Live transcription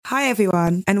Hi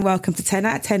everyone, and welcome to 10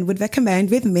 out of 10 Would Recommend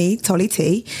with me, Tolly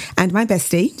T, and my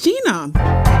bestie, Gina.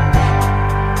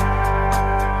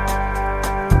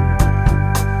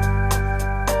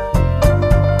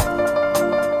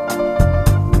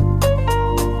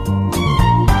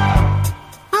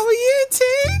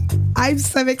 I'm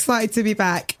so excited to be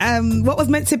back. What was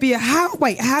meant to be how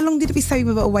long did we say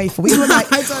we were away for? We were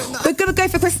like, I don't know. We're going to go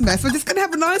for Christmas. We're just going to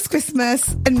have a nice Christmas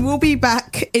and we'll be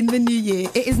back in the new year.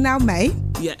 It is now May.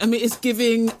 Yeah, I mean, it's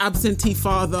giving absentee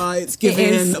father. It's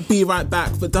giving be right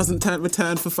back, but doesn't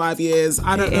return for 5 years.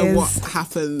 I don't know what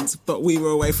happened, but we were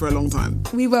away for a long time.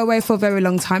 We were away for a very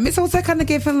long time. It's also kind of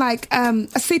giving like a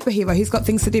superhero who's got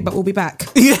things to do, but we'll be back.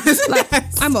 Yes.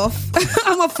 I'm off.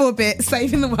 I'm off for a bit,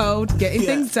 saving the world, getting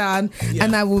things done. Yeah.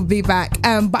 And I will be back.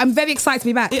 But I'm very excited to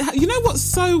be back. You know what's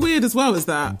so weird as well is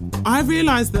that I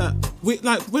realised that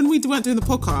when we weren't doing the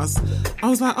podcast, I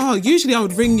was like, oh, usually I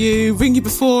would ring you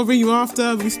before, ring you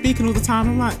after, we speaking all the time.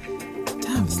 I'm like,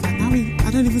 damn, it's like now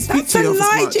I don't even speak to you. That's a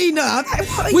lie, Gina.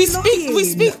 We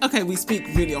speak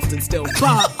really often still,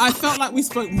 but I felt like we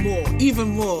spoke even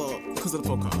more because of the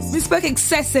podcast. We spoke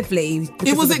excessively.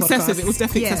 It was excessive. It was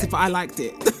definitely excessive, but I liked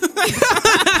it.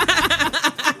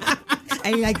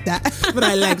 I like that. But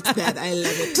I liked that. I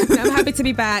love it. No, I'm happy to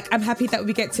be back. I'm happy that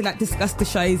we get to discuss the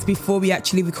shows before we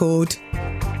actually record.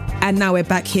 And now we're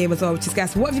back here as well, which is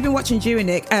gas. What have you been watching during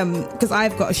it? Because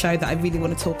I've got a show that I really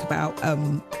want to talk about.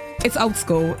 It's old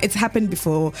school. It's happened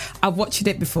before. I've watched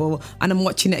it before, and I'm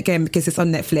watching it again because it's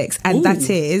on Netflix. And that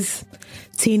is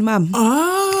Teen Mum.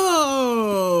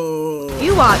 Oh.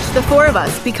 You watch the four of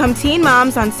us become teen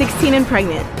moms on 16 and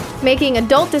Pregnant, making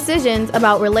adult decisions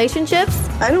about relationships.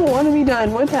 I don't want to be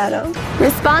done with Adam.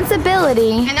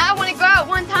 Responsibility. And I want to go out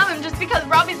one time just because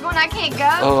Robbie's going, I can't go.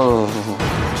 Oh.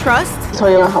 Trust. So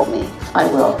you'll help me? I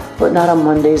will, but not on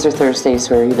Mondays or Thursdays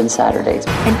or even Saturdays.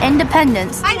 And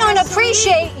independence. I don't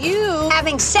appreciate you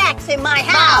having sex in my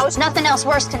house. Nothing else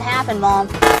worse can happen, Mom.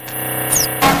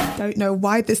 Don't know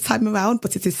why this time around,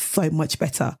 but it is so much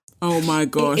better. Oh my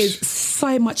gosh. It is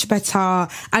so much better.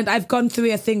 And I've gone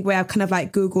through a thing where I've kind of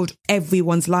Googled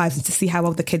everyone's lives and to see how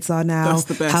old the kids are now. That's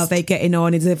the best. How they're getting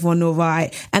on. Is everyone all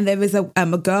right? And there is a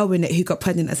girl in it who got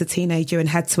pregnant as a teenager and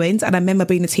had twins. And I remember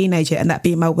being a teenager and that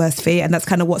being my worst fear. And that's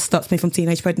kind of what stops me from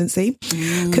teenage pregnancy.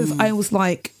 Because I was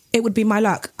like, it would be my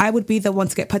luck. I would be the one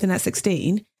to get pregnant at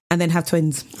 16 and then have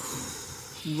twins.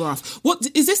 Rough. What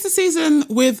is this the season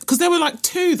with? Because there were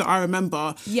two that I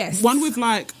remember. Yes. One with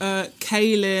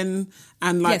Kaylin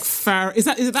and Farrah. Is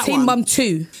it that Teen one? Mum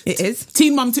 2. It is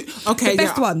Teen Mum 2. Okay, the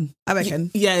best one, I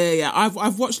reckon. Yeah.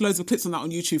 I've watched loads of clips on that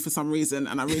on YouTube for some reason,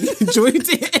 and I really enjoyed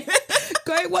it.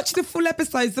 Go watch the full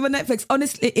episodes. They're on Netflix.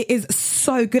 Honestly, it is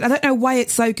so good. I don't know why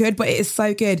it's so good, but it is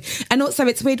so good. And also,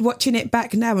 it's weird watching it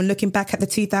back now and looking back at the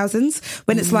 2000s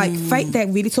when it's they're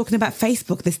really talking about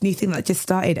Facebook, this new thing that just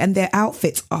started, and their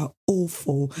outfits are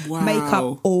awful. Wow.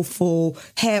 Makeup awful,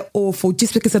 hair awful,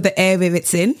 just because of the area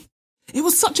it's in. It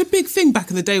was such a big thing back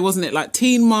in the day, wasn't it? Like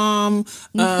Teen Mum,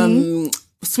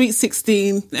 Sweet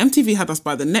 16. MTV had us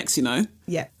by the necks, you know.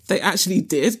 Yeah. They actually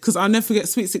did, because I'll never forget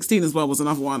Sweet 16 as well was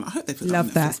another one. I hope they put that on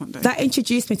Netflix one day. That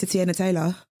introduced me to Tiana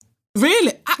Taylor.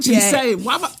 Really? Actually, same.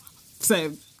 What about...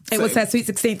 Same. It was her Sweet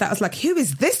 16 that I was like, who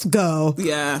is this girl?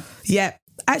 Yeah. Yeah.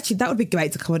 Actually, that would be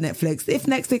great to come on Netflix. If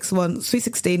Netflix wants, Sweet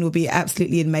 16 will be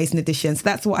absolutely amazing addition. So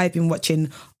that's what I've been watching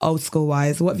old school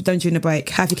wise. What have you done during the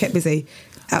break? How have you kept busy?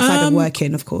 Outside of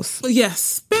working, of course.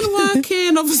 Yes, been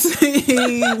working, obviously.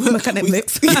 Look at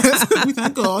Netflix. Yes, we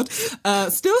thank God.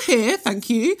 Still here, thank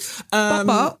you.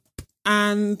 And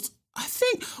I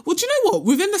think, well, do you know what?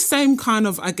 Within the same kind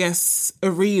of, I guess,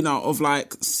 arena of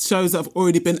shows that have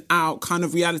already been out, kind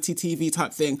of reality TV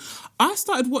type thing, I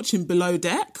started watching Below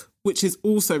Deck, which has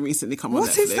also recently come on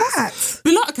Netflix. What is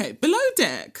that? Below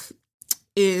Deck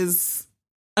is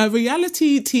a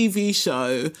reality TV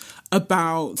show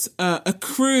about a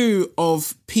crew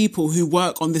of people who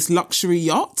work on this luxury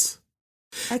yacht.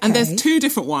 Okay. And there's two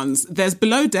different ones. There's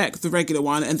Below Deck, the regular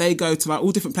one, and they go to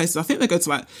all different places. I think they go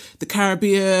to the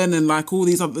Caribbean and all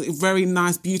these other very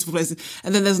nice, beautiful places.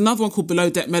 And then there's another one called Below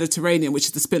Deck Mediterranean, which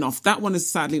is the spin-off. That one is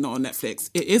sadly not on Netflix.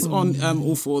 It is on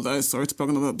all four though. Sorry to plug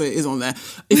on that, but it is on there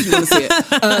if you want to see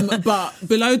it. But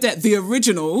Below Deck, the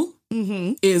original,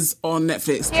 is on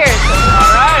Netflix. Cheers.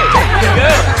 All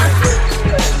right.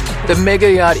 The Mega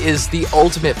Yacht is the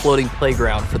ultimate floating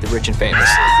playground for the rich and famous.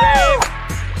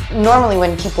 Normally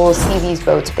when people see these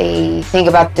boats, they think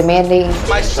about demanding...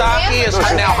 My sake is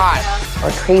now hot. ...or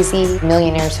crazy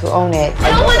millionaires who own it. I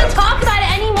don't want to talk about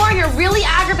it anymore. You're really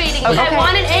aggravating me. I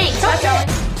want an egg. That's it.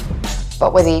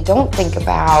 But what they don't think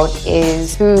about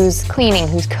is who's cleaning,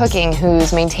 who's cooking,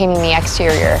 who's maintaining the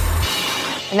exterior.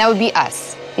 And that would be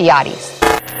us, the Yachties.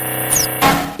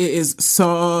 It is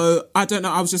so, I don't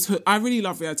know, I was just hooked. I really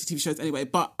love reality TV shows anyway,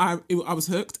 but I was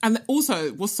hooked. And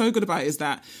also, what's so good about it is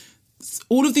that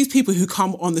all of these people who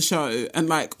come on the show and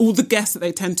like all the guests that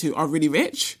they tend to are really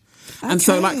rich. Okay. And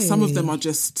so like some of them are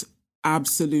just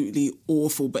absolutely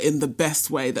awful, but in the best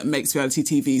way that makes reality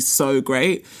TV so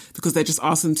great, because they just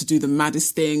ask them to do the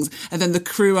maddest things. And then the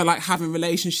crew are like having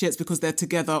relationships because they're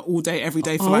together all day, every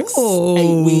day for like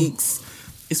 8 weeks.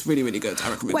 It's really, really good. I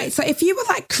recommend it. Wait, so if you were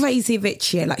like crazy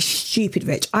rich, yeah, like stupid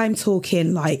rich, I'm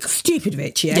talking like stupid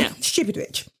rich, yeah? Stupid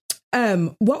rich.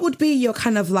 What would be your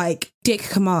kind of like dick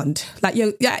command? Like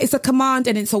it's a command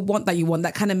and it's a want that you want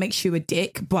that kind of makes you a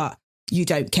dick, but you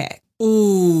don't care.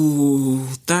 Ooh,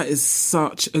 that is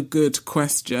such a good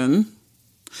question.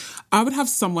 I would have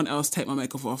someone else take my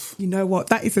makeup off. You know what?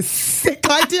 That is a sick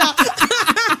idea.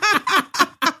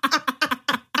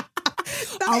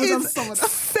 That is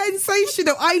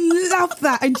sensational. I love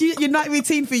that. And your night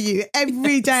routine for you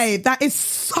every day. That is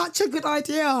such a good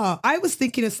idea. I was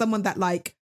thinking of someone that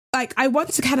like I want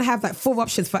to kind of have like 4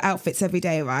 options for outfits every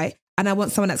day, right? And I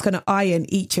want someone that's going to iron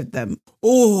each of them.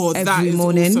 Oh, that is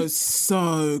morning. Also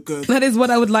so good. That is what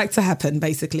I would like to happen,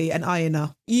 basically, an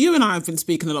ironer. You and I have been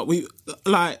speaking a lot. We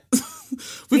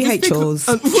hate chores.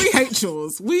 We hate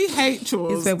chores. We hate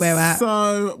chores. It's where we're at.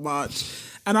 So much.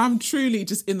 And I'm truly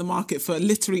just in the market for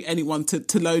literally anyone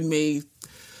to loan me,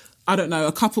 I don't know,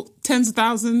 a couple, tens of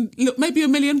thousands, maybe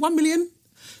 1 million, 1 million,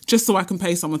 just so I can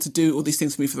pay someone to do all these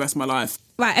things for me for the rest of my life.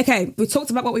 Right, okay, we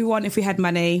talked about what we want if we had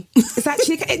money. It's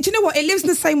actually, do you know what? It lives in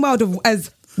the same world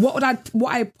as what I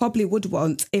probably would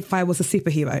want if I was a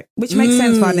superhero, which makes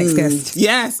sense for our next guest.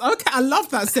 Yes, okay, I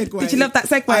love that segue. Did you love that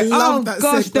segue? I love that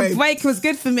gosh, segue. The break was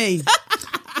good for me.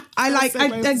 I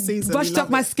brushed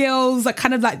up my skills. I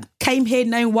kind of like came here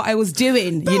knowing what I was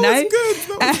doing, you know?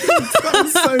 That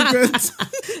was so good.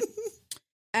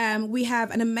 We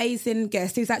have an amazing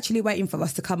guest who's actually waiting for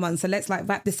us to come on. So let's like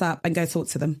wrap this up and go talk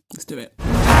to them. Let's do it.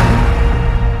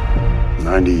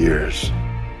 90 years.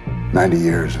 90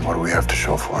 years, and what do we have to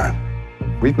show for it?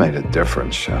 We've made a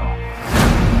difference, Shell.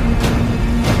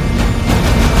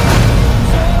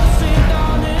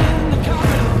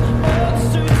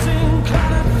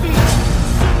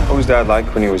 What was Dad like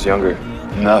when he was younger?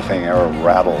 Nothing ever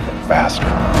rattled him faster.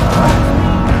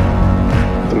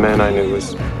 The man I knew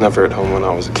was never at home when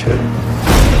I was a kid.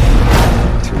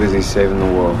 Too busy saving the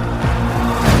world.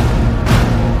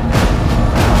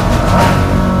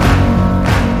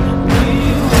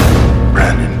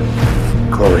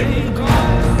 Brandon, Chloe,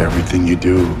 everything you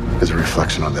do is a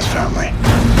reflection on this family.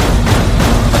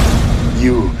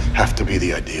 You have to be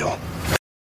the ideal.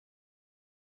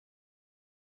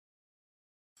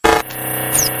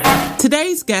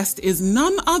 Today's guest is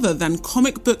none other than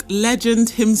comic book legend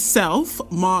himself,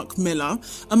 Mark Millar.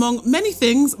 Among many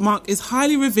things, Mark is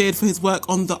highly revered for his work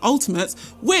on The Ultimates,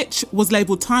 which was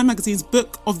labelled Time Magazine's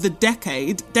Book of the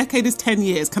Decade. Decade is 10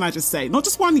 years, can I just say? Not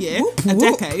just 1 year, a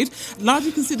decade.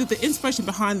 Largely considered the inspiration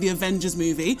behind the Avengers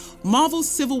movie, Marvel's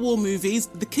Civil War movies,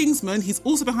 The Kingsman. He's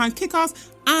also behind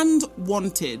Kick-Ass and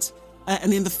Wanted.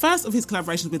 And in the first of his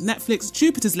collaborations with Netflix,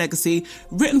 Jupiter's Legacy,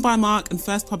 written by Mark and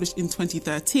first published in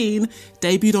 2013,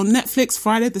 debuted on Netflix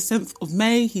Friday the 7th of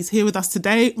May. He's here with us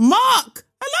today. Mark,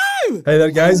 hello! Hey there,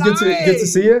 guys. Good to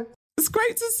see you. It's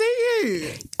great to see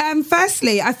you.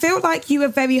 Firstly, I feel like you were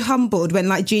very humbled when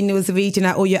like Gina was reading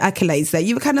out all your accolades there.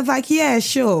 You were kind of like, yeah,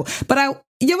 sure. But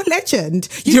you're a legend.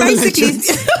 You're a legend.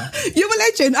 You're a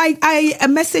legend. I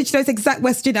messaged those exact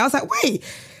words, Gina. I was like, wait,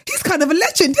 he's kind of a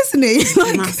legend, isn't he?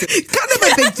 Like, kind of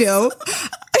a big deal.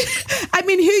 I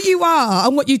mean, who you are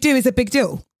and what you do is a big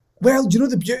deal. Well, do you know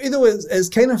the beauty though is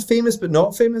kind of famous but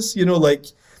not famous, you know, like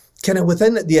kind of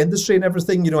within the industry and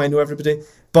everything, you know, I know everybody,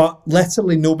 but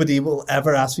literally nobody will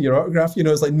ever ask for your autograph, you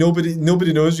know, it's like nobody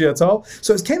knows you at all.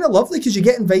 So it's kind of lovely because you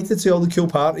get invited to all the cool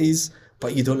parties,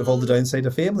 but you don't have all the downside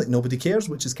of fame, like nobody cares,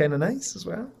 which is kind of nice as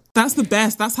well. That's the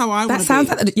best. That's how I want to be. That sounds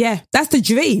like, yeah, that's the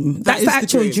dream. That's the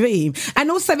actual dream. And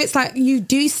also it's like you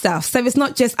do stuff. So it's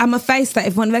not just, I'm a face that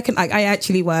everyone reckons, like I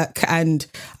actually work and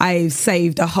I've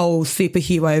saved a whole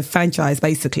superhero franchise,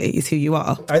 basically, is who you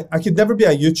are. I could never be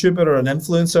a YouTuber or an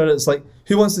influencer. It's like,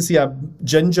 who wants to see a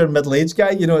ginger middle-aged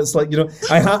guy? You know, it's like, you know,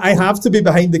 I have to be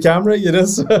behind the camera, you know.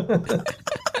 So.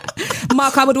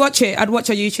 Mark, I would watch it. I'd watch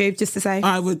on YouTube, just to say.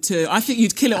 I would too. I think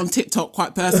you'd kill it on TikTok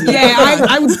quite personally. Yeah,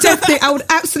 I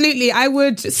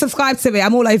would subscribe to it.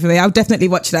 I'm all over it. I would definitely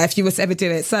watch that if you were to ever do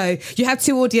it. So you have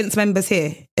 2 audience members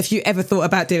here if you ever thought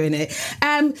about doing it.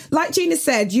 Like Gina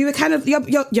said, you were kind of, you're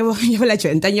a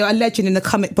legend and you're a legend in the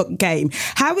comic book game.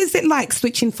 How is it like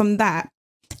switching from that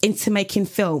into making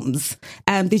films,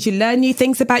 did you learn new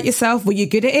things about yourself? Were you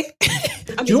good at it?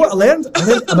 Do you know what I learned?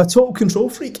 I'm a total control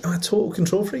freak.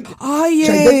 Oh,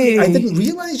 yeah. I didn't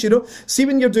realise, you know. See,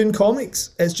 when you're doing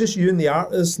comics, it's just you and the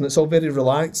artist, and it's all very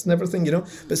relaxed and everything, you know.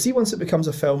 But see, once it becomes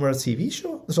a film or a TV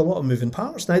show, there's a lot of moving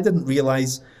parts. And I didn't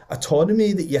realise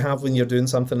autonomy that you have when you're doing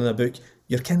something in a book.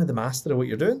 You're kind of the master of what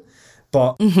you're doing.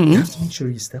 But you have to make sure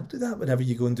you still do that whenever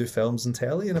you go and do films and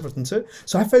telly and everything too.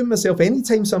 So I found myself,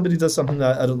 anytime somebody does something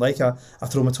that I don't like, I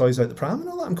throw my toys out the pram and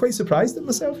all that. I'm quite surprised at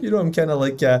myself. You know, I'm kind of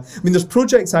like, I mean, there's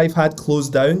projects I've had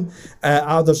closed down at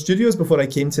other studios before I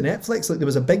came to Netflix. Like there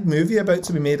was a big movie about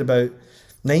to be made about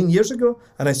 9 years ago,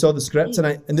 and I saw the script and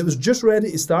it was just ready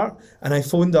to start, and I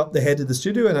phoned up the head of the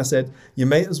studio and I said, you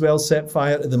might as well set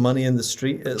fire to the money in the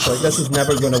street. It's like, this is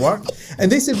never going to work.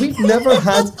 And they said, we've never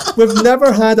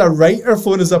had a writer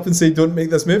phone us up and say, don't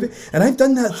make this movie. And I've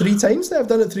done that 3 times now. I've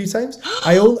done it 3 times.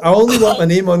 I only want my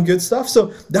name on good stuff.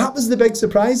 So that was the big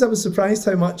surprise. I was surprised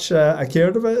how much I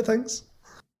cared about things.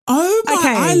 Oh, but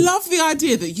I love the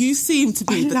idea that you seem to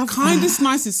be the kindest,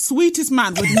 nicest, sweetest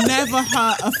man, would never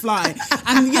hurt a fly.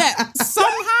 And yet,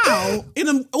 somehow,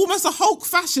 in almost a Hulk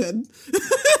fashion,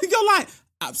 you're like,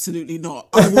 absolutely not.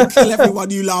 I will kill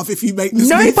everyone you love if you make this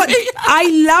movie. But I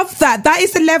love that. That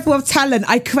is the level of talent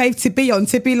I crave to be on,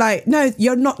 to be like, no,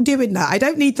 you're not doing that. I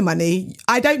don't need the money.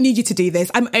 I don't need you to do this.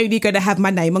 I'm only going to have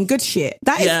my name on good shit.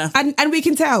 That is, and we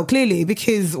can tell clearly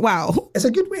because, wow. It's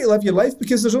a good way to live your life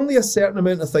because there's only a certain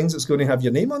amount of things that's going to have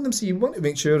your name on them, so you want to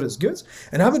make sure it's good.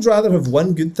 And I would rather have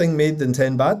 1 good thing made than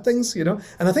 10 bad things, you know.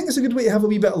 And I think it's a good way to have a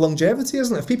wee bit of longevity,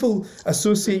 isn't it? If people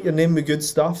associate your name with good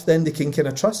stuff, then they can kind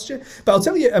of trust you. But I'll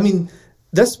tell you, I mean,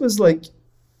 this was like,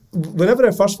 whenever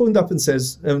I first phoned up and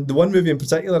says, the one movie in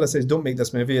particular, I says, don't make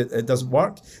this movie, it doesn't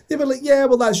work. They were like, yeah,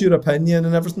 well, that's your opinion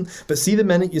and everything. But see, the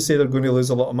minute you say they're going to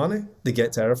lose a lot of money, they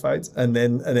get terrified and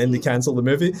then they cancel the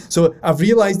movie. So I've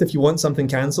realised if you want something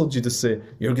cancelled, you just say,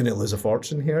 you're going to lose a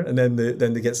fortune here. And then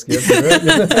they get scared to do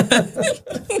it.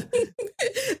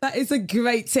 That is a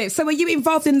great tip. So were you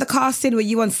involved in the casting? Were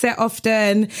you on set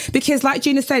often? Because like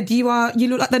Gina said, you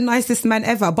look like the nicest man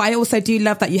ever. But I also do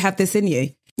love that you have this in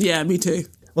you. Yeah, me too.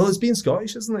 Well, it's being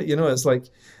Scottish, isn't it? You know, it's like,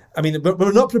 I mean,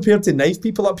 we're not prepared to knife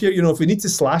people up here. You know, if we need to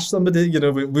slash somebody, you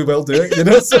know, we will do it, you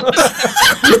know. So.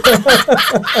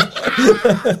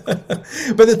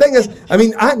 But the thing is, I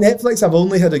mean, at Netflix, I've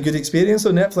only had a good experience.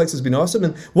 So Netflix has been awesome.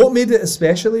 And what made it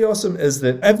especially awesome is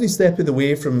that every step of the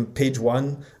way from page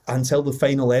 1 until the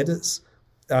final edits,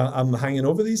 I'm hanging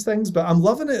over these things, but I'm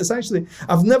loving it. It's actually,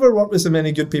 I've never worked with so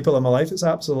many good people in my life. It's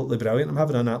absolutely brilliant. I'm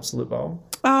having an absolute ball.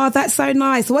 Oh, that's so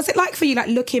nice. What's it like for you, like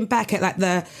looking back at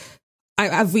like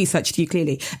I've researched you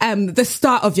clearly, the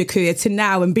start of your career to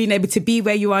now and being able to be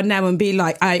where you are now and be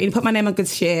like, I put my name on good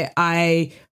shit.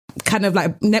 I kind of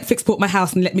like Netflix bought my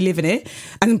house and let me live in it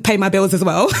and pay my bills as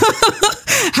well.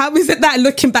 How is it that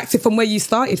looking back to from where you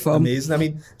started from? Amazing. I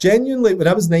mean, genuinely, when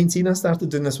I was 19, I started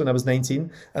doing this when I was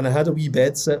 19 and I had a wee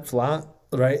bed set flat.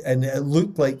 Right, and it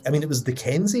looked like, I mean, it was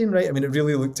Dickensian, right? I mean, it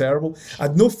really looked terrible. I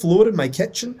had no floor in my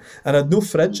kitchen and I had no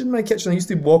fridge in my kitchen. I used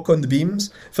to walk on the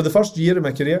beams for the first year of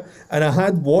my career, and I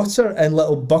had water in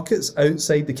little buckets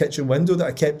outside the kitchen window that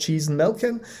I kept cheese and milk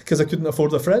in because I couldn't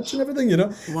afford a fridge and everything, you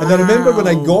know. Wow. And I remember when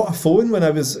I got a phone when I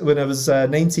was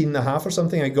 19 and a half or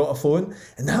something, I got a phone,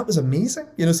 and that was amazing.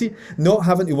 You know, see, not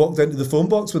having to walk down to the phone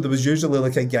box where there was usually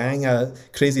like a gang of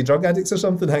crazy drug addicts or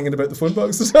something hanging about the phone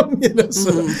box or something, you know.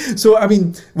 So I mean,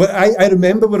 well, I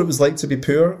remember what it was like to be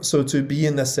poor, so to be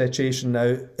in this situation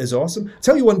now is awesome. I'll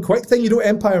tell you one quick thing, you know,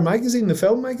 Empire Magazine, the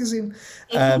film magazine,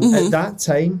 at that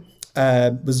time,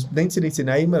 was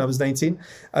 1989 when I was 19.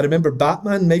 I remember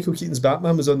Batman, Michael Keaton's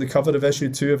Batman was on the cover of issue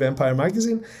 2 of Empire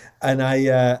Magazine, and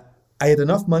I had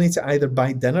enough money to either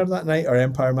buy dinner that night or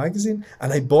Empire Magazine,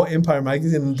 and I bought Empire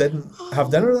Magazine and didn't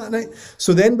have dinner that night.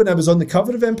 So then when I was on the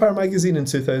cover of Empire Magazine in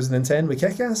 2010 with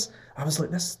Kick-Ass, I was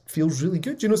like, this feels really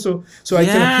good, you know, so I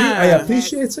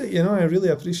appreciate it, you know, I really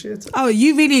appreciate it. Oh,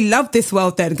 you really love this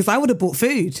world then, because I would have bought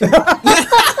food.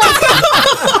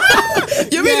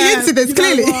 You're really into this,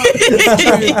 clearly.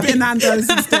 Nando's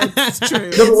instead. It's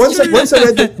true. No, but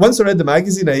once I read the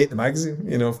magazine, I ate the magazine,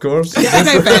 you know, of course. Yeah,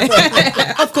 okay,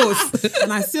 fair. Of course.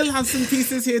 And I still have some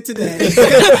pieces here today.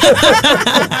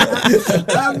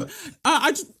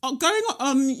 Going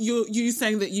on you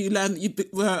saying that you learned you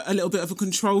were a little bit of a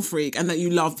control freak and that you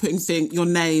love putting your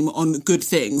name on good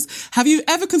things. Have you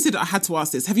ever considered, I had to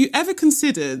ask this, have you ever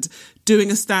considered doing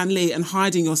a Stan Lee and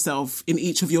hiding yourself in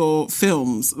each of your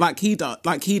films like he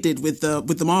did with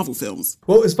the Marvel films?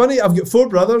 Well, it's funny. I've got 4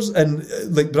 brothers, and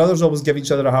like brothers always give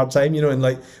each other a hard time, you know. And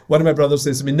like one of my brothers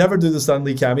says to me, "Never do the Stan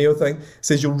Lee cameo thing."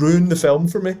 Says you'll ruin the film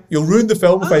for me. You'll ruin the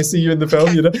film if I see you in the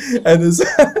film, you know. And it's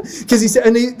because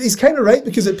he's kind of right,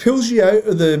 because it pulls you out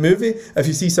of the movie if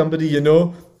you see somebody you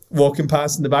know walking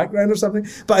past in the background or something.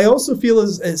 But I also feel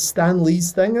it's Stan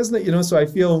Lee's thing, isn't it? You know, so I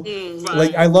feel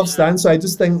like I love Stan, so I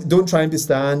just think don't try and be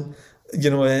Stan. You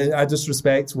know, I just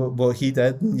respect what he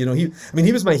did. You know, he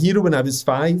was my hero when I was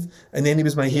 5, and then he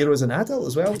was my hero as an adult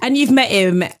as well. And you've met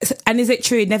him, and is it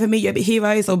true, never meet your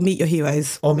heroes or meet your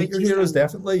heroes? Oh, meet your heroes,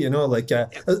 definitely, you know, like,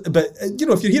 but, you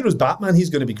know, if your hero's Batman, he's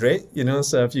going to be great, you know,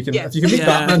 so if you can meet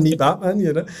Batman, meet Batman,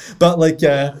 you know. But like,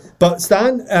 but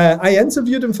Stan, I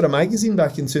interviewed him for a magazine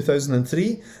back in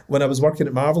 2003 when I was working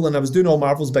at Marvel, and I was doing all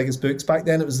Marvel's biggest books back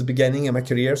then. It was the beginning of my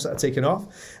career sort of taking off.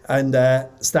 And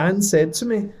Stan said to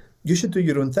me, "You should do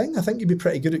your own thing. I think you'd be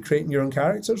pretty good at creating your own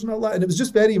characters and all that." And it was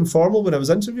just very informal when I was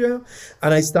interviewing him.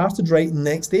 And I started writing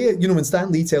next day. You know, when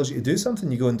Stan Lee tells you to do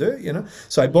something, you go and do it, you know.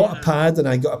 So I bought a pad and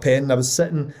I got a pen, and I was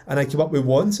sitting and I came up with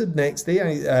Wanted next day.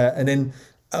 And then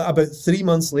about 3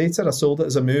 months later, I sold it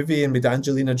as a movie and with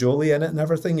Angelina Jolie in it and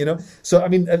everything, you know. So, I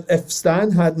mean, if Stan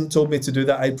hadn't told me to do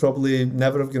that, I'd probably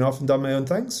never have gone off and done my own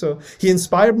thing. So he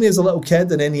inspired me as a little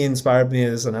kid, and then he inspired me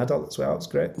as an adult as well. It's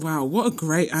great. Wow, what a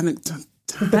great anecdote.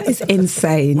 That is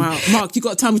insane. Wow, Mark, you got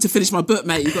to tell me to finish my book,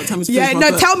 mate. You got to tell me to finish my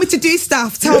book. Tell me to do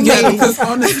stuff. Tell me. Because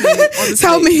honestly.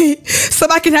 Tell me, so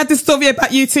I can have this story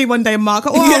about you too one day, Mark.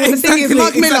 The thing is,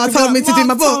 Mark Miller told me to do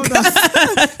my book.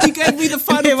 He gave me the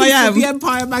final piece of the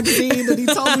Empire magazine, and he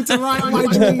told me to write my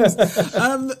dreams.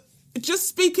 Just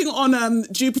speaking on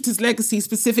Jupiter's Legacy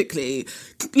specifically,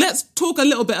 let's talk a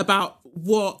little bit about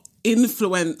what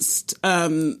influenced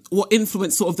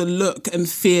sort of the look and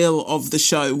feel of the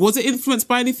show. Was it influenced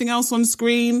by anything else on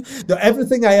screen? No,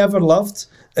 everything I ever loved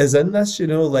is in this, you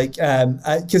know, like,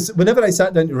 because whenever I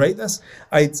sat down to write this,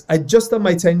 I'd just done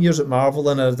my 10 years at Marvel,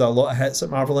 and I had a lot of hits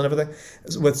at Marvel and everything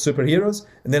with superheroes,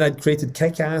 and then I'd created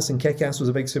Kick-Ass, and Kick-Ass was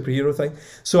a big superhero thing.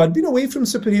 So I'd been away from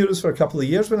superheroes for a couple of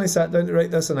years when I sat down to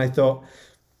write this, and I thought,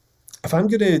 if I'm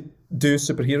going to do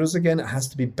superheroes again, it has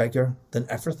to be bigger than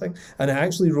everything. And I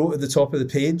actually wrote at the top of the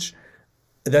page,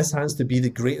 this has to be the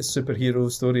greatest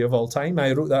superhero story of all time.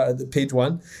 I wrote that at page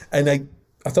 1, and I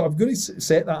thought I'm going to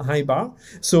set that high bar.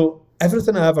 So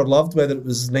everything I ever loved, whether it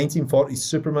was 1940s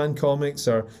Superman comics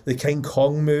or the King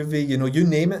Kong movie, you know, you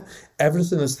name it,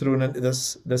 everything is thrown into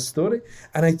this story.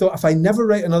 And I thought, if I never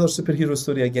write another superhero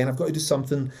story again, I've got to do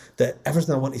something that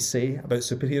everything I want to say about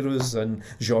superheroes and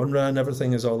genre and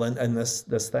everything is all in this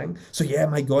thing. So yeah,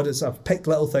 my God, I've picked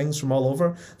little things from all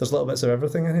over. There's little bits of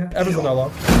everything in here. Everything I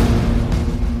love.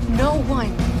 No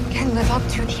one can live up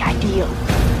to the ideal.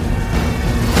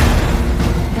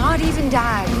 Not even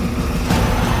Dad.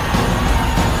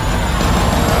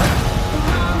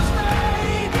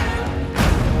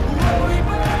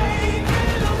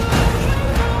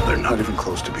 Not even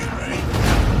close to being ready.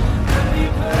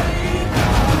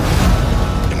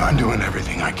 And I'm doing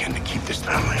everything I can to keep this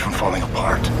family from falling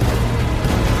apart.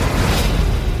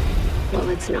 Well,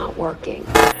 it's not working.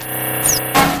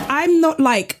 I'm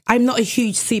not a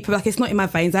huge it's not in my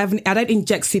veins. I don't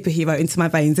inject superhero into my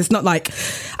veins. It's not like,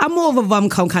 I'm more of a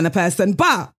rom-com kind of person,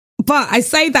 but I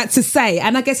say that to say,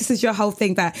 and I guess this is your whole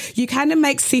thing, that you kind of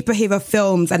make superhero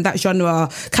films and that genre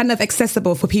kind of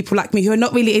accessible for people like me who are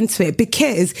not really into it,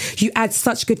 because you add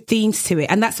such good themes to it.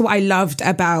 And that's what I loved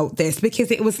about this, because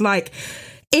it was like,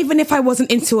 even if I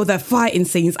wasn't into all the fighting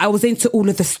scenes, I was into all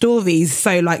of the stories.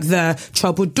 So like the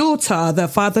troubled daughter, the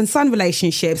father and son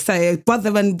relationships, so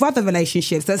brother and brother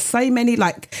relationships. There's so many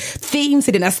like themes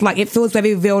in it. That's like, it feels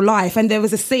very real life. And there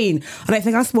was a scene, I don't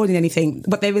think I'm spoiling anything,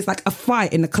 but there was like a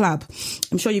fight in the club.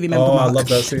 I'm sure you remember, Mark. I love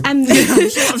that scene. And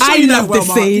I love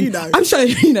this scene. You know. I'm sure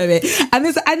you know it. And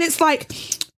it's like,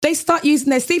 they start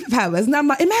using their superpowers, and I'm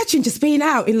like, imagine just being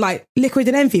out in like Liquid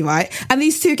and Envy, right? And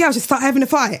these two girls just start having a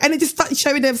fight, and it just started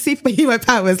showing their superhero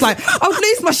powers. Like, I would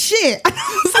lose my shit. And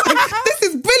I was like, this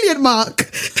is brilliant, Mark.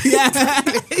 Yeah.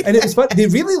 And it was fun. They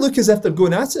really look as if they're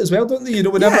going at it as well, don't they? You know,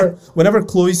 whenever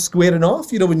Chloe's squaring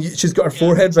off, you know, when she's got her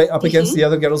forehead right up against the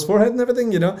other girl's forehead and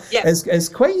everything, you know, it's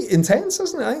quite intense,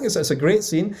 isn't it? I think it's a great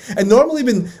scene. And normally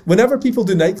whenever people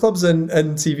do nightclubs and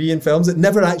TV and films, it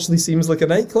never actually seems like a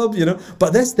nightclub, you know.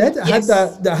 But this did. It had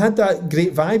that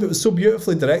great vibe. It was so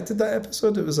beautifully directed, that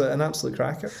episode. It was an absolute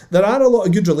cracker. There are a lot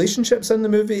of good relationships in the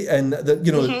movie, and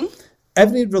you know,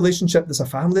 every relationship that's a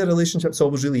family relationship is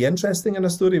always really interesting in a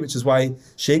story, which is why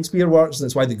Shakespeare works and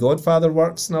it's why The Godfather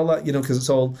works and all that, you know, because it's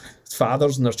all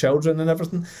fathers and their children and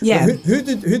everything. Yeah. Who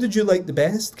did you like the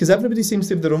best? Because everybody seems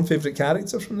to have their own favourite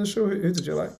character from the show. Who did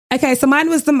you like? Okay, so mine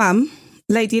was the mum,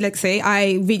 Lady Lexi.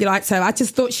 I really liked her. I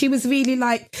just thought she was really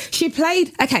like, she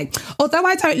played, okay, although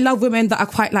I don't love women that are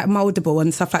quite like moldable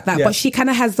and stuff like that, but she kind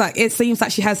of has like, it seems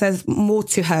like she has more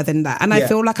to her than that. And I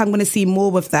feel like I'm going to see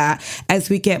more of that as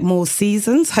we get more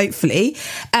seasons, hopefully.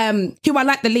 Who I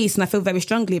like the least, and I feel very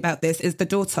strongly about this, is the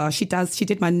daughter. She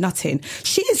did my nutting.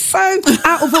 She is so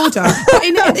out of order, but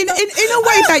in a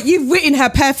way that you've written her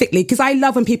perfectly, because I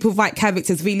love when people write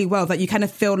characters really well, that you kind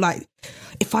of feel like,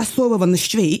 if I saw her on the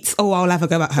streets, I'll have a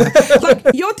go at her. Like,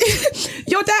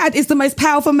 your dad is the most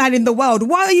powerful man in the world.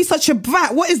 Why are you such a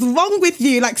brat? What is wrong with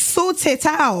you? Like, sort it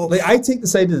out. Like, I take the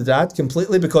side of the dad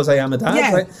completely because I am a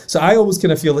dad, right? So I always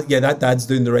kind of feel like, that dad's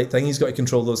doing the right thing. He's got to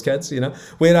control those kids, you know?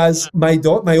 Whereas my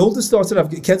oldest daughter,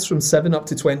 I've got kids from 7 up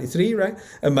to 23, right?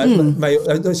 And my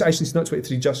actually, she's not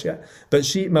 23 just yet.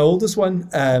 But my oldest one,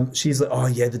 she's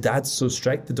like, the dad's so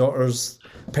strict. The daughter's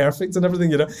perfect and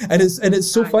everything, you know. And it's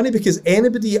so funny because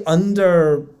anybody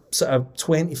under sort of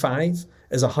 25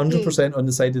 is 100% on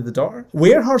the side of the daughter.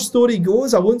 Where her story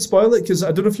goes, I won't spoil it because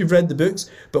I don't know if you've read the books,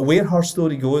 but where her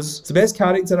story goes, it's the best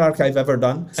character arc I've ever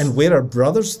done. And where her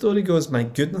brother's story goes, my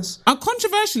goodness.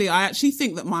 Controversially, I actually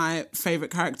think that my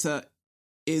favourite character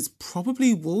is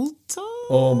probably Walter.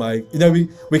 Oh my,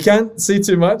 we can't say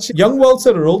too much. Young Walter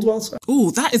or old Walter?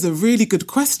 Oh, that is a really good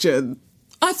question.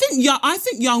 I think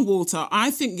young Walter.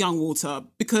 I think young Walter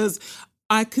because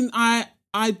I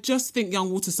just think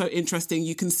young Walter's so interesting.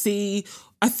 You can see.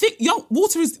 I think young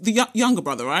Walter is the younger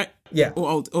brother, right? Yeah. Or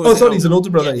old, he's an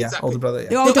older brother. Yeah, exactly. Older brother.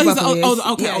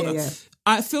 Yeah. Older. Yeah.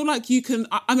 I feel like you can.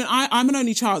 I mean, I'm an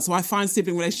only child, so I find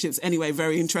sibling relationships anyway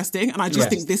very interesting, and I just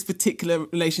think this particular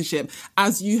relationship,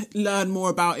 as you learn more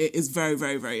about it, is very,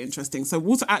 very, very interesting. So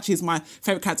Walter actually is my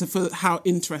favourite character for how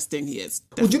interesting he is.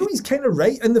 Definitely. Well, do you know he's kind of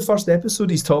right? In the first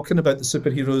episode, he's talking about the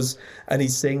superheroes, and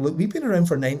he's saying, "Look, we've been around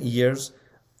for 90 years,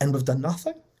 and we've done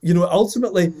nothing." You know,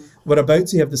 ultimately, we're about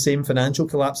to have the same financial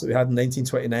collapse that we had in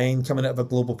 1929, coming out of a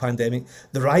global pandemic.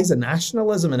 The rise of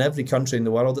nationalism in every country in the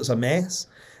world, it's a mess.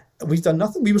 We've done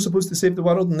nothing. We were supposed to save the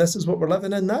world, and this is what we're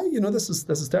living in now. You know, this is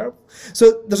terrible.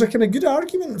 So there's a kind of good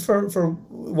argument for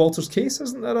Walter's case,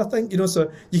 isn't there? I think, you know,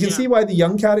 so you can see why the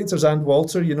young characters and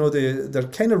Walter, you know, they're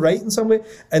kind of right in some way,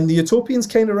 and the Utopian's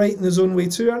kind of right in his own way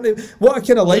too, aren't they? What I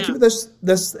kind of like about this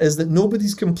is that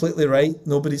nobody's completely right,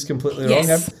 nobody's completely wrong.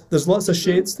 There's lots of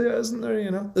shades to it, isn't there?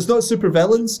 You know, it's not super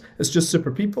villains, it's just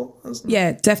super people. Isn't it?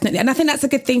 Yeah, definitely, and I think that's a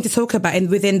good thing to talk about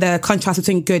within the contrast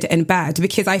between good and bad,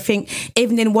 because I think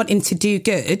even in wanting to do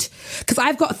good, because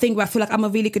I've got a thing where I feel like I'm a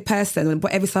really good person,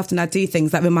 but every so often I do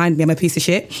things that remind me I'm a piece of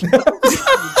shit.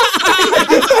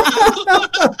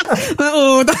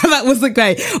 That wasn't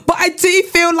great. But I do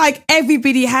feel like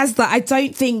everybody has that. I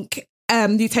don't think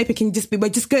Utopia can just be, we're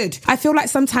just good. I feel like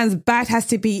sometimes bad has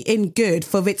to be in good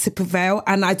for it to prevail.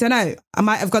 And I don't know, I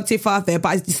might have gone too far there, but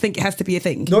I just think it has to be a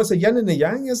thing. No, it's a yin and a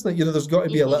yang, isn't it? You know, there's got to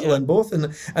be a little in both.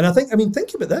 And I think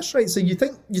about this, right? So you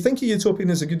think a Utopian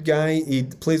is a good guy, he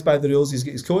plays by the rules, he's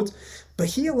got his code, but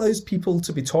he allows people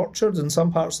to be tortured in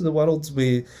some parts of the world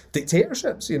with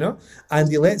dictatorships, you know, and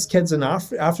he lets kids in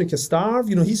Africa starve.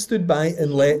 You know, he stood by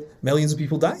and let millions of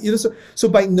people die. You know, so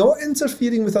by not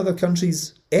interfering with other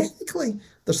countries ethically,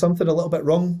 there's something a little bit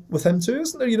wrong with him too,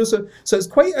 isn't there? You know, so it's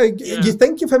quite you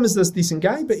think of him as this decent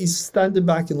guy, but he's standing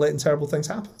back and letting terrible things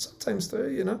happen sometimes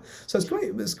too, you know. So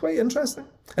it's quite interesting.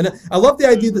 And I love the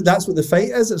idea that that's what the fight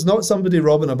is. It's not somebody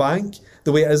robbing a bank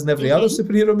the way it is in every other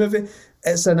superhero movie.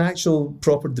 It's an actual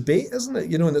proper debate, isn't it?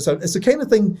 You know, and it's the kind of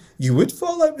thing you would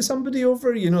fall out with somebody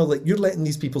over, you know, like you're letting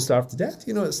these people starve to death.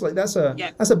 You know, it's like that's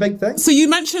a big thing. So you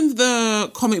mentioned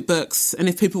the comic books, and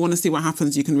if people want to see what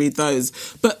happens, you can read those.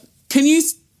 But can you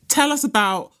tell us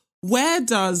about where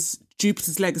does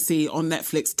Jupiter's Legacy on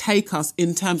Netflix take us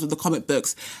in terms of the comic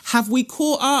books? Have we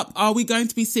caught up? Are we going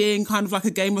to be seeing kind of like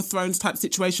a Game of Thrones type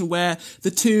situation where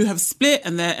the two have split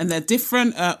and they're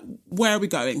different? Where are we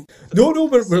going? No,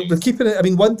 we're keeping it. I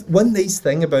mean, one nice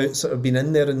thing about sort of being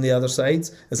in there on the other side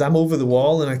is I'm over the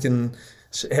wall and I can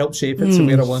help shape it to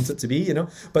where I want it to be, you know.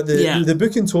 But the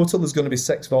book in total is going to be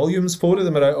 6 volumes. 4 of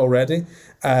them are out already.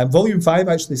 Volume 5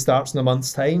 actually starts in a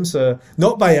month's time, so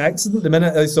not by accident. The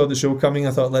minute I saw the show coming,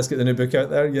 I thought, let's get the new book out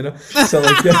there, you know. So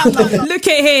like, look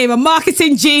at him, a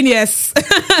marketing genius.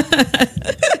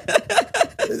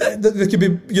 There could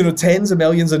be, you know, tens of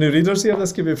millions of new readers here.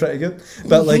 This could be pretty good.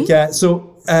 But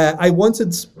I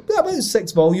wanted about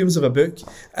 6 volumes of a book,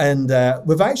 and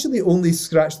we've actually only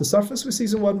scratched the surface with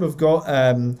season 1. We've got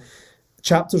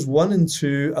chapters 1 and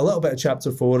 2, a little bit of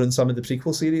chapter 4 and some of the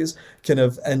prequel series kind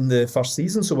of in the first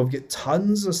season. So we've got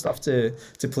tons of stuff to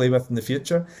play with in the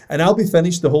future. And I'll be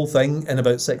finished the whole thing in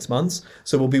about 6 months.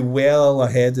 So we'll be well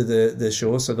ahead of the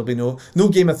show. So there'll be no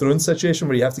Game of Thrones situation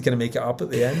where you have to kind of make it up at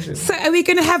the end. You know? So are we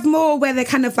going to have more where they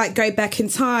kind of like go back in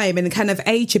time and kind of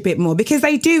age a bit more? Because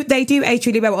they do age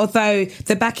really well. Although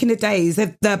the back in the days,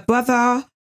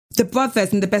 the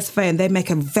brothers and the best friend, they make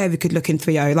a very good looking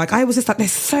trio. Like I was just like, they're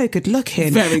so good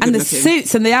looking. Very good and the looking.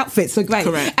 suits and the outfits are great.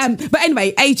 Correct. But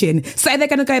anyway, aging. So are they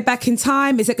going to go back in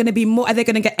time? Is it going to be more? Are they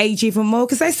going to get age even more?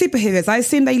 Because they're superheroes. I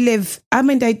assume they live. I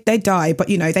mean, they die, but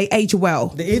you know, they age well.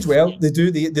 They age well. They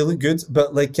do. They look good.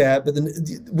 But like, but then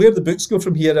where the books go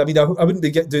from here, I mean, I wouldn't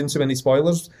be doing too many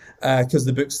spoilers because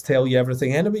the books tell you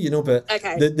everything anyway, you know. But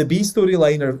the B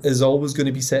storyline is always going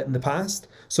to be set in the past.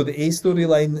 So the A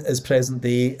storyline is present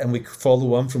day, and we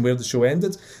follow on from where the show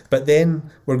ended. But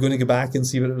then we're going to go back and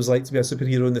see what it was like to be a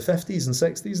superhero in the 50s and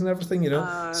 60s and everything, you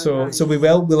know. So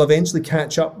we'll eventually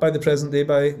catch up by the present day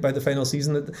by the final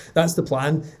season. That's the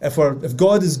plan. If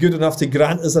God is good enough to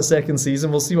grant us a second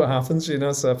season, we'll see what happens, you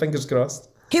know. So fingers crossed.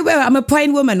 He will. I'm a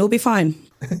praying woman. We'll be fine.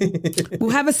 We'll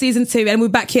have a season 2 and we're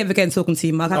back here again talking to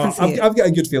you, Mark. I've got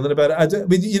a good feeling about it. I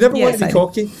mean, you never want to be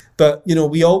cocky, but you know,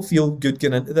 we all feel good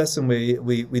going into this, and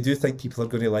we do think people are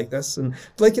going to like this. And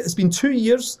like, it's been 2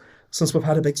 years since we've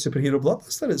had a big superhero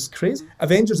blockbuster. It's crazy.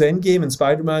 Avengers Endgame and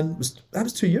Spider-Man was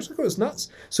 2 years ago. It's nuts.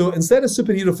 So instead of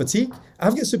superhero fatigue,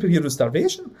 I've got superhero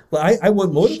starvation. Like I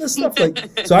want more of this stuff. Like,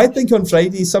 so I think on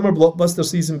Friday, summer blockbuster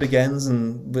season begins,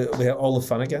 and we have all the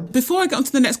fun again. Before I get on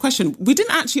to the next question, we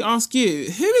didn't actually ask you,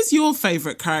 who is your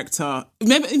favourite character?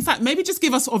 Maybe just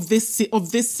give us of this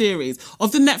series,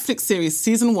 of the Netflix series,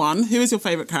 season 1. Who is your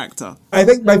favourite character? I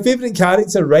think my favourite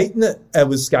character writing it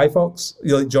was Sky Fox. You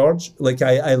know, like George. Like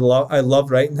I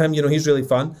love writing him. You know, he's really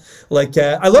fun. Like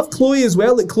I love Chloe as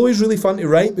well. Like Chloe's really fun to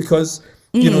write because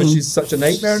you know, she's such a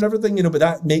nightmare and everything, you know, but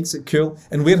that makes it cool.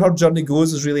 And where her journey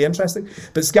goes is really interesting.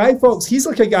 But Sky Fox, he's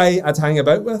like a guy I'd hang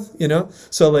about with, you know.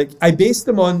 So like I based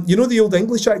him on, you know, the old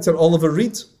English actor Oliver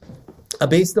Reed. I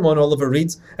based them on Oliver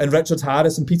Reed and Richard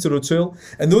Harris and Peter O'Toole,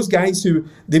 and those guys who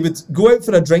they would go out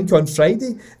for a drink on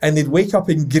Friday and they'd wake up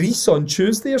in Greece on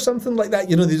Tuesday or something like that.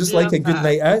 You know, they just like a good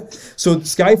night out. So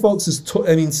Sky Fox is,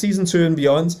 season 2 and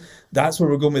beyond. That's where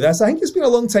we're going with this. I think it's been a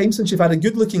long time since you've had a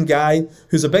good-looking guy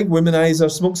who's a big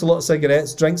womanizer, smokes a lot of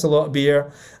cigarettes, drinks a lot of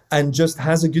beer, and just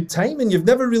has a good time. And you've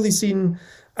never really seen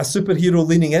a superhero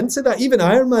leaning into that. Even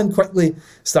Iron Man quickly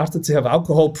started to have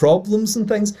alcohol problems and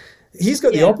things. He's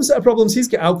got the opposite of problems. He's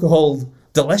got alcohol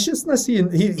deliciousness. He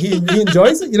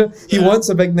enjoys it. You know, he wants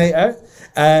a big night out.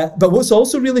 But what's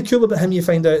also really cool about him, you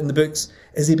find out in the books,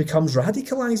 is he becomes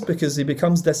radicalized because he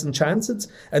becomes disenchanted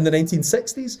in the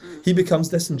 1960s. He becomes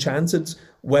disenchanted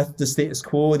with the status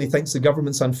quo, and he thinks the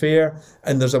government's unfair,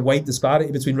 and there's a wide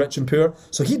disparity between rich and poor.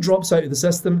 So he drops out of the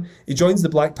system. He joins the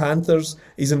Black Panthers.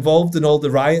 He's involved in all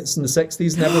the riots in the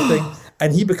 60s and everything.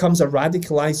 And he becomes a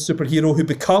radicalized superhero who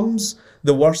becomes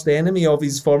the worst enemy of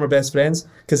his former best friends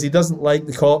because he doesn't like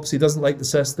the cops, he doesn't like the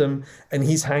system, and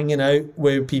he's hanging out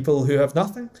with people who have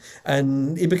nothing.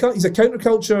 And he's a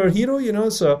counterculture hero, you know,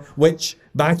 so which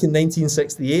back in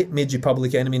 1968 made you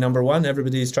public enemy number 1.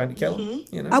 Everybody's trying to kill him.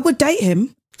 You know? I would date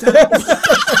him.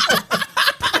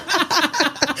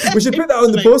 We should put that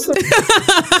on the poster.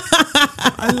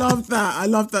 I love that. I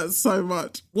love that so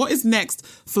much. What is next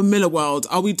for Millarworld?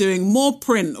 Are we doing more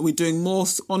print? Are we doing more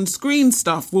on-screen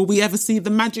stuff? Will we ever see the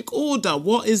Magic Order?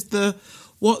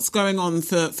 What's going on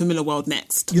for Millarworld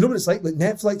next? You know what it's like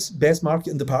Netflix, best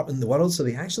marketing department in the world, so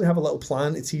they actually have a little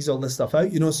plan to tease all this stuff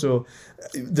out, you know. So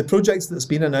the projects that's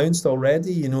been announced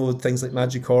already, you know, things like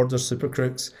Magic Order, Super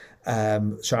Crooks,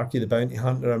 Sharky the Bounty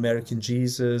Hunter, American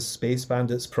Jesus, Space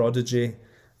Bandits, Prodigy.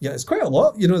 Yeah, it's quite a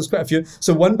lot, you know, there's quite a few.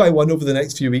 So one by one over the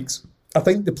next few weeks, I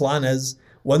think the plan is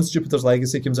once Jupiter's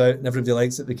Legacy comes out and everybody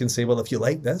likes it, they can say, well, if you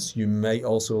like this, you might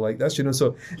also like this, you know,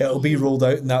 so it'll be rolled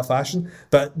out in that fashion.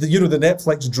 But, the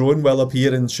Netflix drone will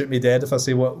appear and shoot me dead if I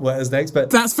say what is next. But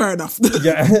that's fair enough.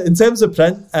 Yeah, in terms of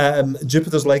print,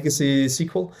 Jupiter's Legacy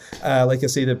sequel, like I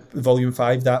say, the Volume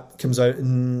 5, that comes out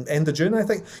in end of June, I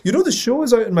think. You know, the show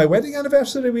is out on my wedding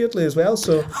anniversary, weirdly, as well,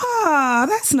 so... Ah,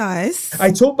 that's nice.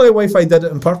 I told my wife I did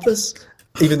it on purpose,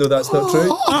 even though that's not true.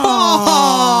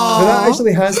 But that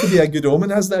actually has to be a good omen,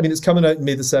 hasn't it? I mean, it's coming out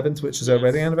May the 7th, which is our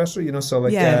wedding anniversary, you know, so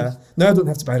like, now I don't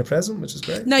have to buy her a present, which is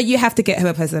great. No, you have to get her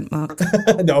a present, Mark.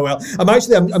 No, well,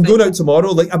 I'm going out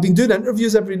tomorrow. Like, I've been doing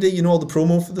interviews every day, you know, all the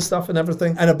promo for the stuff and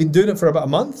everything, and I've been doing it for about a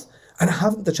month. and I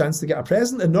haven't the chance to get a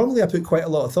present. And normally I put quite a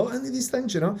lot of thought into these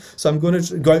things, So I'm going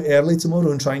to go out early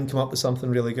tomorrow and try and come up with something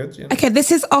really good. Okay,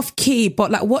 this is off key,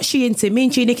 but like, what's she into? Me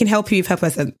and Jeannie can help you with her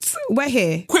presents. We're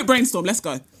here. Quick brainstorm, let's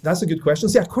go. That's a good question.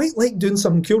 See, I quite like doing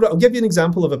something cool. I'll give you an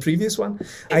example of a previous one.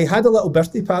 I had a little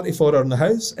birthday party for her in the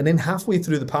house, and then halfway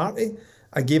through the party,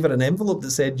 I gave her an envelope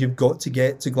that said, you've got to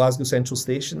get to Glasgow Central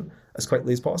Station as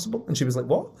quickly as possible. And she was like,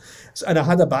 what? And I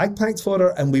had a bag packed for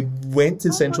her, and we went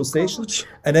to Central Station.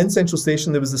 And in Central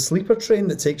Station, there was the sleeper train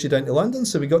that takes you down to London.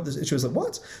 So we got this, she was like,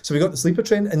 what? So we got the sleeper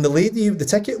train, and the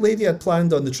ticket lady I'd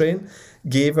planned on the train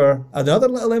gave her another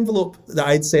little envelope that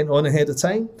I'd sent on ahead of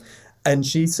time. And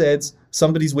she said,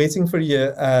 somebody's waiting for you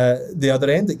the other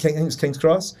end at King's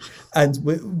Cross. And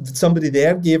somebody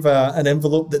there gave an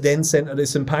envelope that then sent her to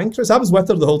St Pancras. I was with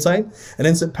her the whole time. And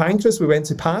in St Pancras, we went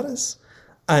to Paris.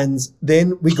 And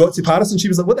then we got to Paris, and she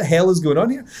was like, what the hell is going on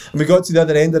here? And we got to the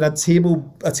other end, and a table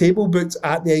booked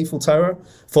at the Eiffel Tower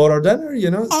for our dinner,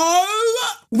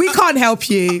 Oh! We can't help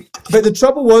you. But the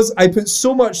trouble was, I put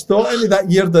so much thought into that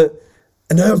year that,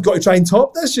 and now I've got to try and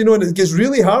top this, and it gets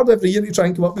really hard every year to try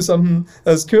and come up with something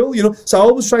as cool, So I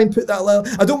always try and put that little...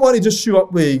 I don't want to just show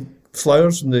up with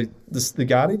flowers from the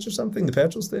garage or something, the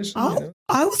petrol station.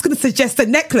 I was going to suggest a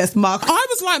necklace, Mark. I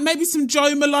was like, maybe some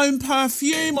Jo Malone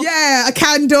perfume. Yeah, a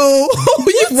candle.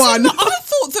 You've won. I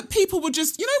thought that people were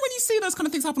just, when you see those kind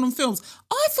of things happen on films,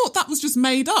 I thought that was just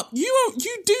made up. There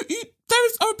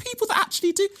are people that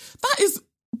actually do. That is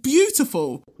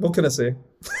beautiful. What can I say?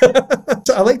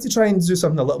 So I like to try and do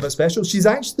something a little bit special. She's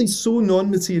actually so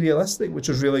non-materialistic, which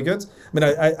is really good. I mean,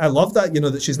 I love that,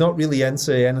 that she's not really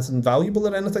into anything valuable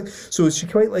or anything. So she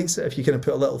quite likes it if you kind of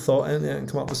put a little thought in it and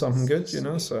come up with something good,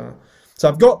 So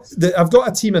I've got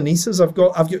a team of nieces. I've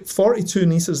got 42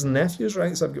 nieces and nephews,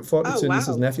 right? So I've got 42 nieces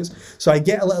and nephews. So I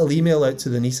get a little email out to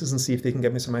the nieces and see if they can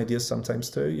give me some ideas sometimes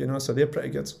too, So they're pretty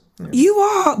good. Yeah. You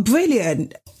are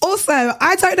brilliant. Also,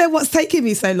 I don't know what's taking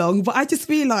me so long, but I just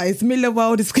realised Miller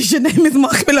World is because your name is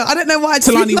Mark Miller. I don't know why.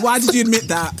 Talani, why did you admit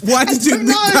that? Why did you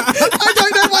admit that? I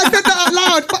don't know why I said that out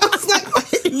loud, but I was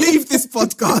like, leave this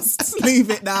podcast. Leave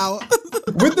it now.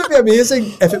 Wouldn't it be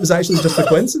amazing if it was actually just a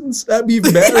coincidence? That'd be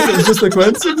even better if it was just a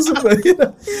coincidence.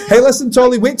 Hey, listen,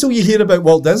 Tolly, wait till you hear about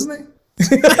Walt Disney.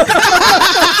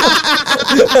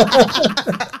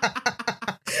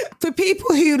 For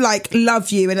people who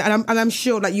love you, and I'm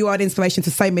sure you are an inspiration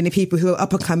to so many people who are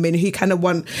up and coming,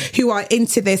 who are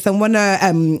into this and want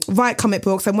to write comic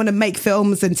books and want to make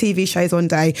films and TV shows one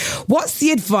day. What's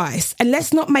the advice? And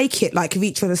let's not make it like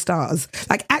Reach for the Stars,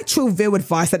 like actual real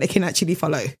advice that they can actually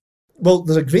follow. Well,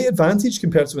 there's a great advantage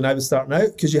compared to when I was starting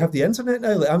out, because you have the internet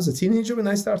now. I was a teenager when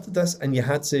I started this, and you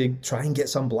had to try and get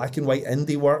some black and white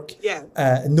indie work. Yeah.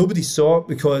 And nobody saw it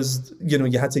because,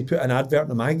 you had to put an advert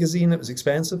in a magazine. It was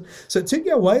expensive. So it took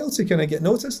you a while to kind of get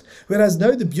noticed. Whereas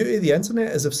now the beauty of the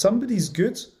internet is if somebody's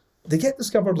good, they get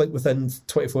discovered within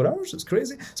 24 hours. It's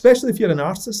crazy, especially if you're an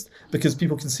artist, because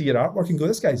people can see your artwork and go,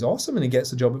 this guy's awesome, and he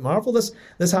gets a job at Marvel.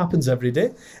 This happens every day.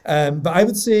 But I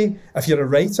would say if you're a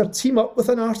writer, team up with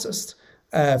an artist,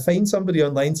 find somebody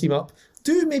online, team up,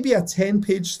 do maybe a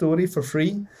 10-page story for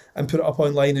free and put it up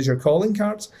online as your calling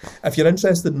cards. If you're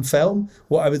interested in film,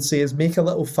 what I would say is make a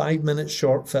little 5-minute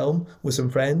short film with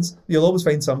some friends. You'll always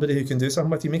find somebody who can do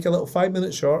something with you. Make a little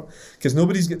 5-minute short, because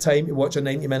nobody's got time to watch a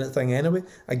 90-minute thing anyway.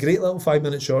 A great little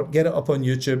 5-minute short, get it up on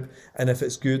YouTube, and if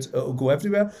it's good, it'll go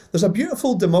everywhere. There's a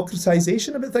beautiful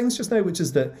democratization about things just now, which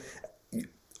is that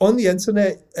on the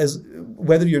internet, is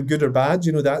whether you're good or bad,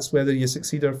 that's whether you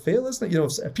succeed or fail, isn't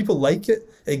it? If people like it,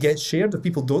 it gets shared. If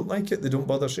people don't like it, they don't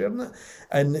bother sharing it.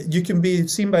 And you can be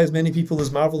seen by as many people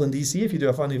as Marvel and DC if you do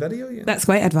a funny video. That's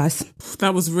great advice.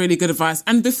 That was really good advice.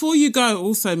 And before you go,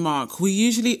 also, Mark, we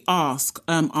usually ask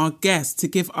our guests to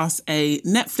give us a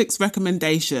Netflix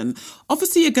recommendation.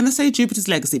 Obviously, you're going to say Jupiter's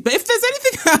Legacy. But if there's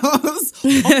anything else,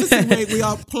 obviously we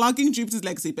are plugging Jupiter's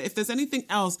Legacy. But if there's anything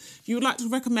else you would like to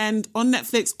recommend on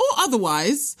Netflix or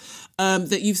otherwise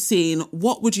that you've seen,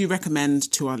 what would you recommend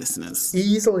to our listeners?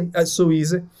 Easily. It's so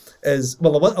easy. I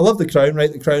love The Crown,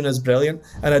 right? The Crown is brilliant.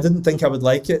 And I didn't think I would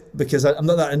like it because I'm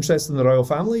not that interested in the royal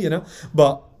family,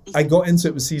 But I got into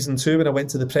it with season 2 when I went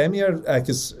to the premiere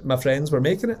because my friends were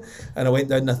making it, and I went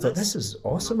down and I thought, this is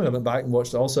awesome, and I went back and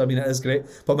watched it also. I mean, it is great.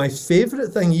 But my favourite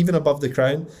thing, even above The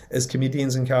Crown, is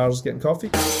comedians in cars getting coffee.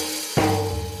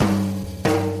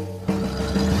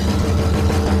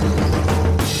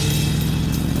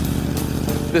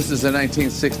 This is a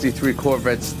 1963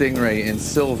 Corvette Stingray in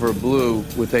silver blue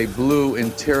with a blue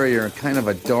interior, kind of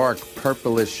a dark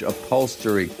purplish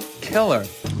upholstery. Killer.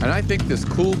 And I think this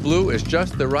cool blue is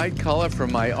just the right color for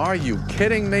my Are You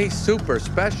Kidding Me super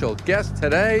special guest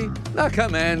today, the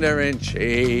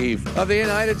Commander-in-Chief of the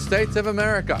United States of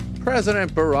America,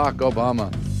 President Barack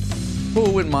Obama,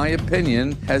 who, in my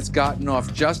opinion, has gotten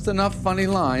off just enough funny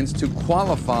lines to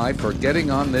qualify for getting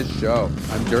on this show.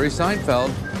 I'm Jerry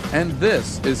Seinfeld, and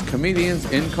this is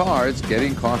Comedians in Cars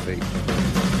Getting Coffee.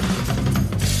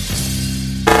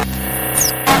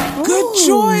 Good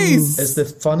choice. It's the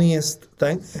funniest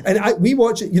thing. And we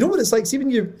watch it. You know what it's like? See,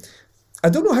 I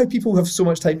don't know how people have so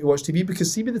much time to watch TV,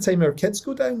 because see, by the time our kids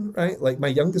go down, right? Like my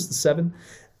youngest is 7,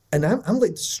 and I'm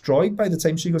like destroyed by the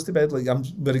time she goes to bed. Like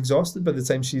we're exhausted by the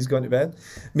time she's gone to bed.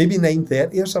 Maybe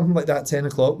 9:30 or something like that, 10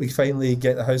 o'clock, we finally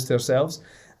get the house to ourselves.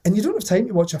 And you don't have time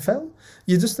to watch a film.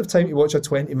 You just have time to watch a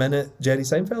 20-minute Jerry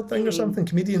Seinfeld thing or something.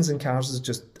 Comedians in Cars is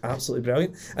just absolutely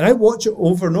brilliant. And I watch it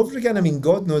over and over again. I mean,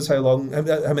 God knows how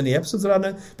many episodes there are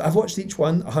now, but I've watched each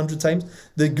one 100 times.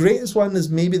 The greatest one is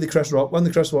maybe the Chris Rock one.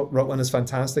 The Chris Rock one is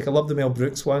fantastic. I love the Mel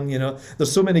Brooks one, you know.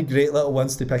 There's so many great little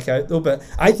ones to pick out, though, but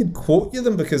I could quote you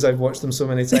them because I've watched them so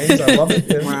many times. I love it.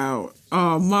 Yeah. Wow.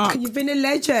 Oh, Mark. You've been a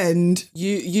legend.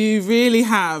 You really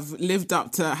have lived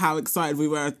up to how excited we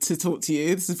were to talk to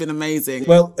you. This has been amazing.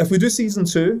 Well, if we do season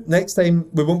 2, next time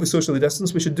we won't be socially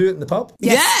distanced. We should do it in the pub.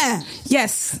 Yes. Yeah.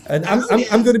 Yes. And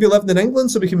I'm going to be living in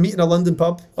England, so we can meet in a London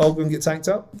pub. All go and get tanked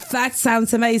up. That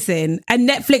sounds amazing. And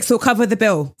Netflix will cover the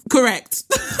bill. Correct.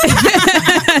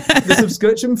 The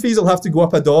subscription fees will have to go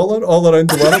up $1 all around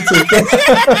the world.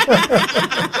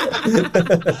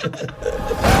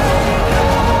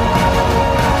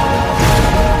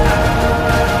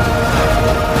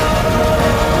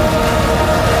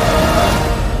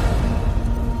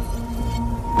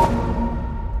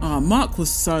 Mark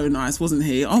was so nice, wasn't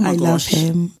he? Oh my gosh. I love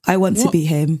him. I want to be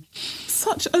him.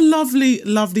 Such a lovely,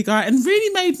 lovely guy, and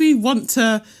really made me want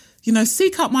to, you know,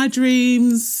 seek out my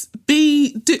dreams,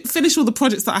 finish all the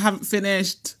projects that I haven't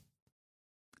finished.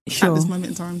 At this moment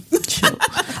in time. Sure.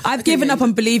 I've given up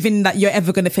on believing that you're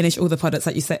ever going to finish all the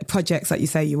projects that you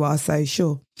say you are, so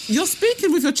sure. You're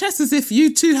speaking with your chest as if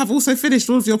you too have also finished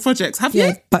all of your projects, have you?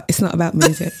 Yeah, but it's not about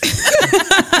music.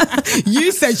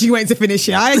 You said you went to finish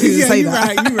it. I didn't say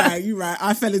that. You're right.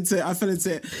 I fell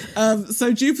into it.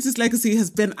 So Jupiter's Legacy has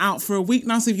been out for a week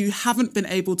now, so if you haven't been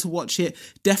able to watch it,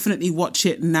 definitely watch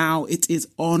it now. It is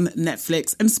on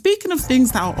Netflix. And speaking of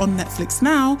things that are on Netflix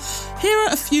now, here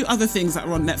are a few other things that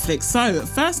are on Netflix. So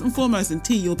first and foremost, and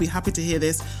T, you'll be happy to hear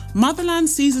this, Motherland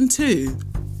Season 2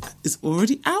 is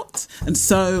already out, and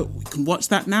so we can watch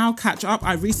that now, catch up.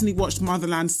 I recently watched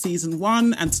Motherland Season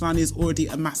 1, and Talani is already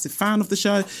a massive fan of the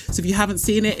show, so if you haven't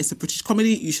seen it, it's a British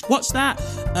comedy, you should watch that.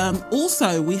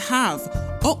 Also, we have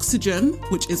Oxygen,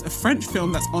 which is a French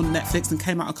film that's on Netflix and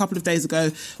came out a couple of days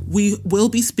ago. We will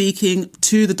be speaking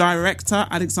to the director,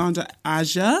 Alexandre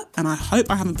Aja, and I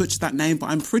hope I haven't butchered that name, but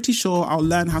I'm pretty sure I'll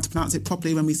learn how to pronounce it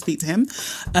properly when we speak to him.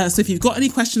 So if you've got any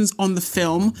questions on the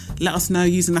film, let us know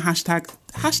using the hashtag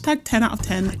 10 out of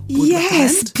 10.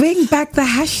 Yes, bring back the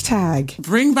hashtag.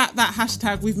 Bring back that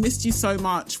hashtag. We've missed you so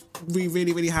much. We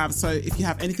really, really have. So if you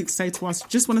have anything to say to us,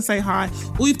 just want to say hi,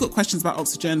 or you've got questions about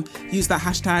Oxygen, use that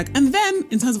hashtag. And then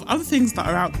in terms of other things that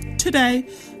are out today,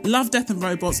 Love, Death and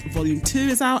Robots Volume 2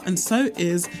 is out, and so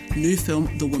is new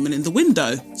film The Woman in the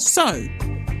Window. So,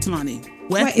 Talani,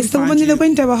 where can we is The Woman in the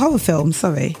Window a horror film?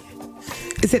 Sorry.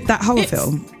 Is it that horror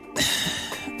film?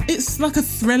 It's like a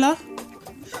thriller.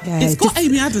 Yeah, it's got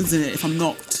Amy Adams in it, if I'm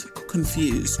not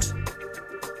confused.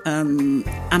 And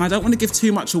I don't want to give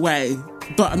too much away,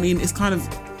 but I mean, it's kind of,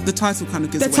 the title kind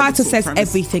of gives away the title says premise.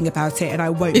 Everything about it, and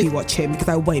I won't be watching because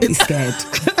I won't be scared.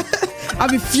 I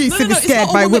refuse to be scared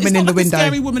by a woman in the window. It's not a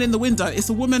scary woman in the window. It's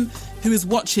a woman who is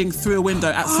watching through a window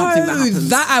at something that happens.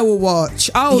 That I will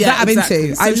watch. Oh, yeah, that I'm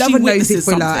into. So I love a nosy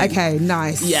thriller. Okay,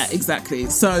 nice. Yeah, exactly.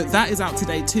 So that is out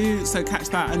today too. So catch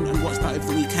that and watch that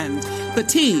over the weekend. But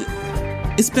T,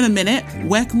 it's been a minute.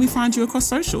 Where can we find you across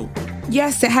social?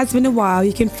 Yes, it has been a while.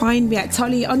 You can find me at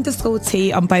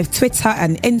Tolly_T on both Twitter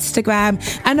and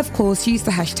Instagram. And of course, use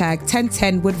the hashtag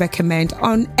 1010 would recommend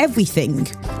on everything.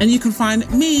 And you can find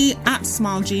me at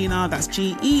SmileGina, that's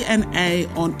GENA,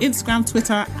 on Instagram,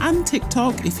 Twitter and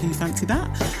TikTok if you fancy that.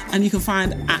 And you can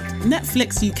find at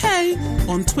Netflix UK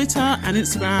on Twitter and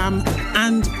Instagram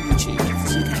and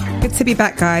YouTube. UK. Good to be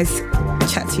back, guys.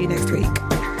 Chat to you next week.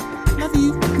 Love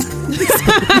you.